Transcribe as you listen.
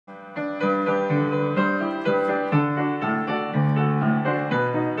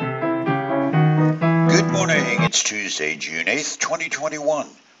It's Tuesday, June 8th, 2021.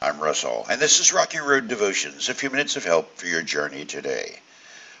 I'm Russell, and this is Rocky Road Devotions, a few minutes of help for your journey today.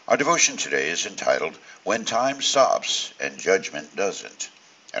 Our devotion today is entitled, When Time Stops and Judgment Doesn't,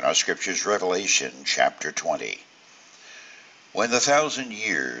 and our scripture is Revelation chapter 20. When the 1,000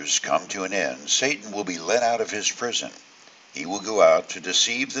 years come to an end, Satan will be let out of his prison. He will go out to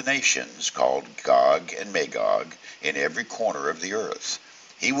deceive the nations called Gog and Magog in every corner of the earth.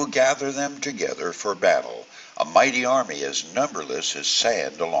 He will gather them together for battle, a mighty army as numberless as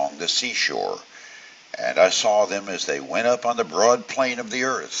sand along the seashore. And I saw them as they went up on the broad plain of the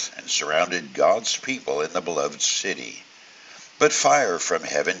earth and surrounded God's people in the beloved city. But fire from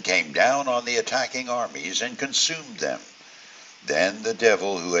heaven came down on the attacking armies and consumed them. Then the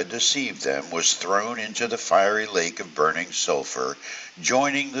devil who had deceived them was thrown into the fiery lake of burning sulfur,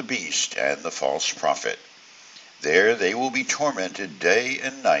 joining the beast and the false prophet. There they will be tormented day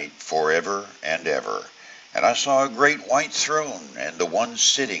and night forever and ever. And I saw a great white throne and the one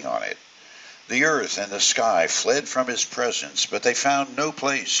sitting on it. The earth and the sky fled from his presence, but they found no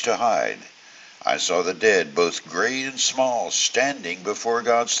place to hide. I saw the dead, both great and small, standing before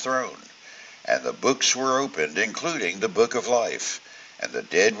God's throne. And the books were opened, including the book of life. And the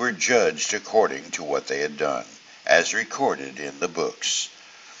dead were judged according to what they had done, as recorded in the books.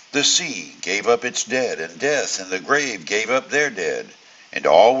 The sea gave up its dead, and death and the grave gave up their dead, and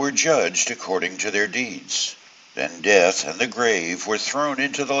all were judged according to their deeds. Then death and the grave were thrown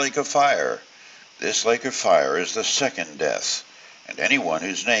into the lake of fire. This lake of fire is the second death, and anyone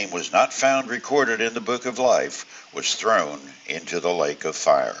whose name was not found recorded in the book of life was thrown into the lake of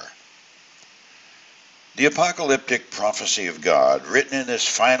fire. The apocalyptic prophecy of God, written in this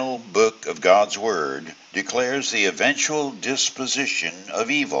final book of God's Word, declares the eventual disposition of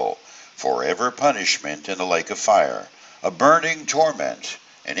evil, forever punishment in the lake of fire, a burning torment,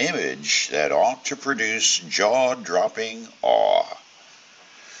 an image that ought to produce jaw-dropping awe.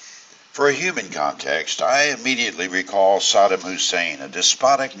 For a human context, I immediately recall Saddam Hussein, a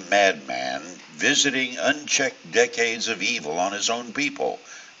despotic madman, visiting unchecked decades of evil on his own people,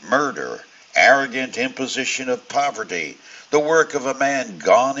 murder, arrogant imposition of poverty, the work of a man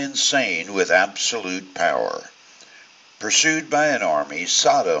gone insane with absolute power. Pursued by an army,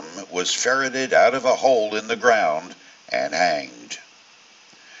 Saddam was ferreted out of a hole in the ground and hanged.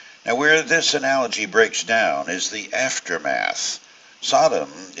 Now, where this analogy breaks down is the aftermath.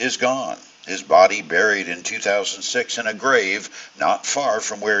 Saddam is gone, his body buried in 2006 in a grave not far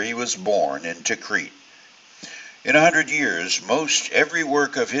from where he was born in Tikrit. In 100 years, most every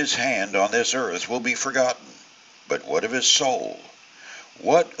work of his hand on this earth will be forgotten. But what of his soul?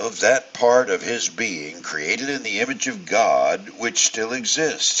 What of that part of his being created in the image of God which still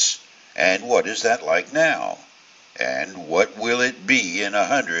exists? And what is that like now? And what will it be in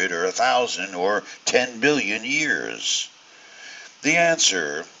 100 or 1,000 or 10 billion years? The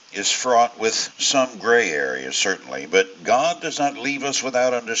answer is fraught with some gray area, certainly, but God does not leave us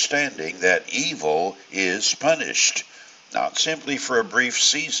without understanding that evil is punished, not simply for a brief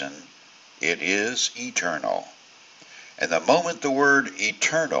season, it is eternal. And the moment the word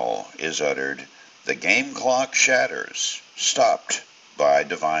eternal is uttered, the game clock shatters, stopped by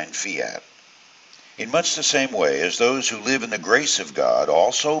divine fiat. In much the same way as those who live in the grace of God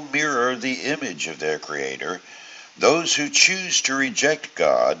also mirror the image of their Creator, those who choose to reject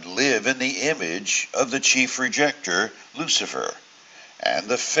God live in the image of the chief rejecter, Lucifer, and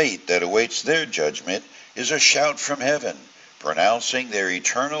the fate that awaits their judgment is a shout from heaven, pronouncing their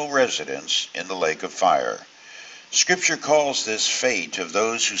eternal residence in the lake of fire. Scripture calls this fate of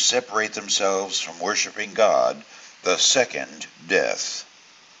those who separate themselves from worshiping God the second death.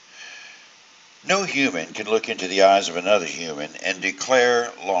 No human can look into the eyes of another human and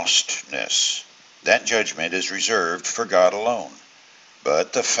declare lostness. That judgment is reserved for God alone.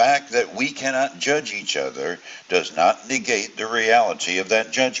 But the fact that we cannot judge each other does not negate the reality of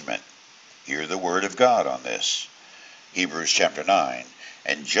that judgment. Hear the word of God on this. Hebrews chapter 9.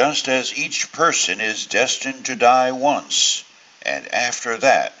 And just as each person is destined to die once, and after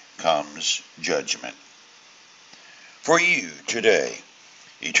that comes judgment. For you today,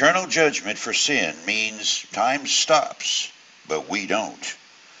 eternal judgment for sin means time stops, but we don't.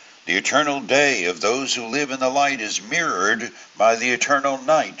 The eternal day of those who live in the light is mirrored by the eternal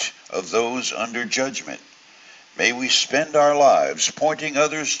night of those under judgment. May we spend our lives pointing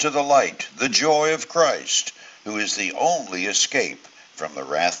others to the light, the joy of Christ, who is the only escape from the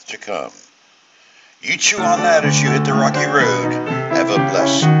wrath to come. You chew on that as you hit the rocky road. Have a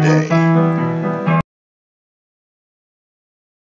blessed day.